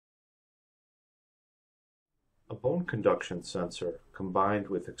A bone conduction sensor combined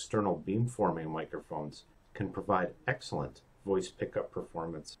with external beamforming microphones can provide excellent voice pickup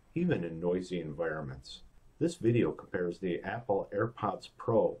performance even in noisy environments. This video compares the Apple AirPods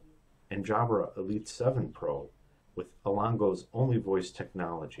Pro and Jabra Elite 7 Pro with Alango's OnlyVoice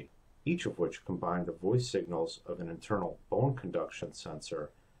technology, each of which combine the voice signals of an internal bone conduction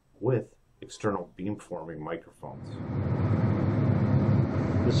sensor with external beamforming microphones.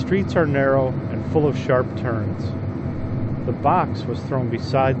 The streets are narrow and full of sharp turns. The box was thrown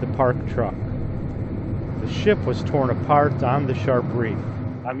beside the parked truck. The ship was torn apart on the sharp reef.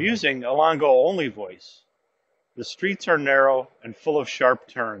 I'm using Alango OnlyVoice. The streets are narrow and full of sharp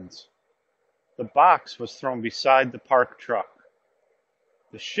turns. The box was thrown beside the parked truck.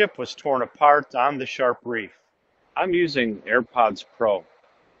 The ship was torn apart on the sharp reef. I'm using AirPods Pro.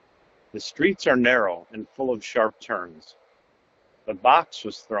 The streets are narrow and full of sharp turns. The box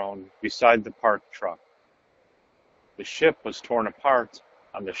was thrown beside the parked truck. The ship was torn apart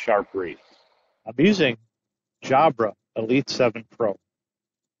on the sharp reef. I'm using Jabra Elite 7 Pro.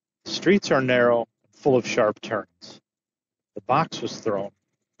 The streets are narrow and full of sharp turns. The box was thrown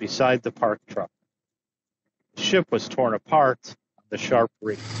beside the parked truck. The ship was torn apart on the sharp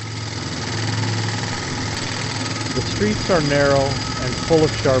reef. The streets are narrow and full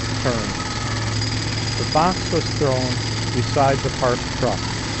of sharp turns. The box was thrown beside the parked truck.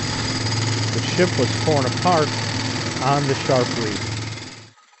 The ship was torn apart on the sharp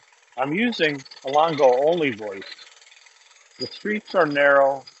reef. I'm using Alango OnlyVoice. The streets are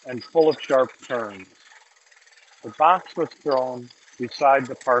narrow and full of sharp turns. The box was thrown beside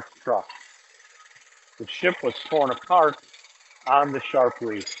the parked truck. The ship was torn apart on the sharp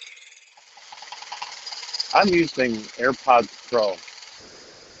reef. I'm using AirPods Pro.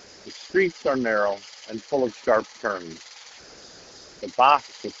 The streets are narrow and full of sharp turns. The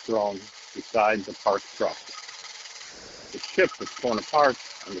box was thrown beside the parked truck. The ship was torn apart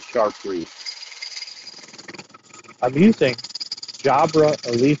on the sharp reef. I'm using Jabra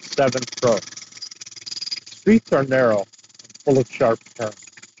Elite 7 Pro. The streets are narrow and full of sharp turns.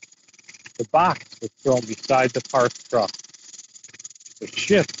 The box was thrown beside the parked truck. The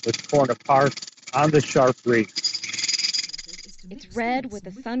ship was torn apart on the sharp reef. It's red with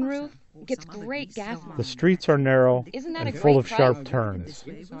a sunroof. It gets great gas mileage. The streets are narrow Isn't that and a full great of price? sharp turns.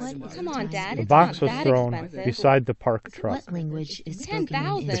 What? Come on, Dad. The It's box not was that thrown expensive. beside the parked truck. What language is spoken in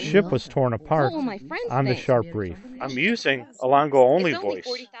 10,000. The Israel? ship was torn apart What will my friends on the think? sharp reef. I'm using Alango It's only OnlyVoice.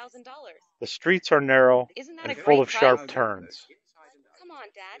 $40,000. The streets are narrow Isn't that and a great full of price? sharp turns. Come on,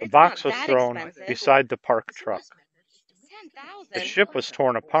 Dad. The It's box not was that thrown expensive. beside the parked truck. 10,000. The ship was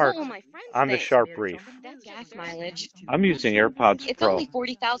torn What apart will my friends on the think? sharp reef. That's gas mileage. I'm using AirPods It's Pro. only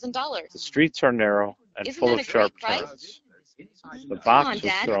 $40,000. The streets are narrow and Isn't full that of a sharp great price? turns. The Come box on, was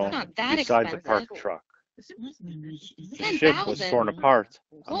Dad. It's thrown not that beside the expensive. parked truck. What language is The spoken? ship was 10,000. torn apart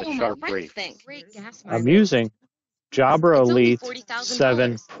on What the will my sharp friends reef. think? Great gas I'm mileage. using Jabra It's only Elite $40,000.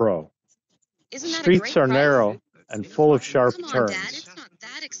 7 Pro. The Isn't that a streets great are price? narrow and full of sharp Come on, Dad. turns. It's not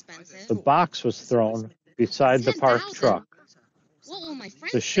that expensive. The box was thrown beside the parked 10,000. truck. What will my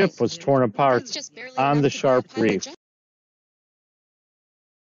friends The ship think? was torn apart That's just barely on enough the to buy a sharp pile of reef. junk.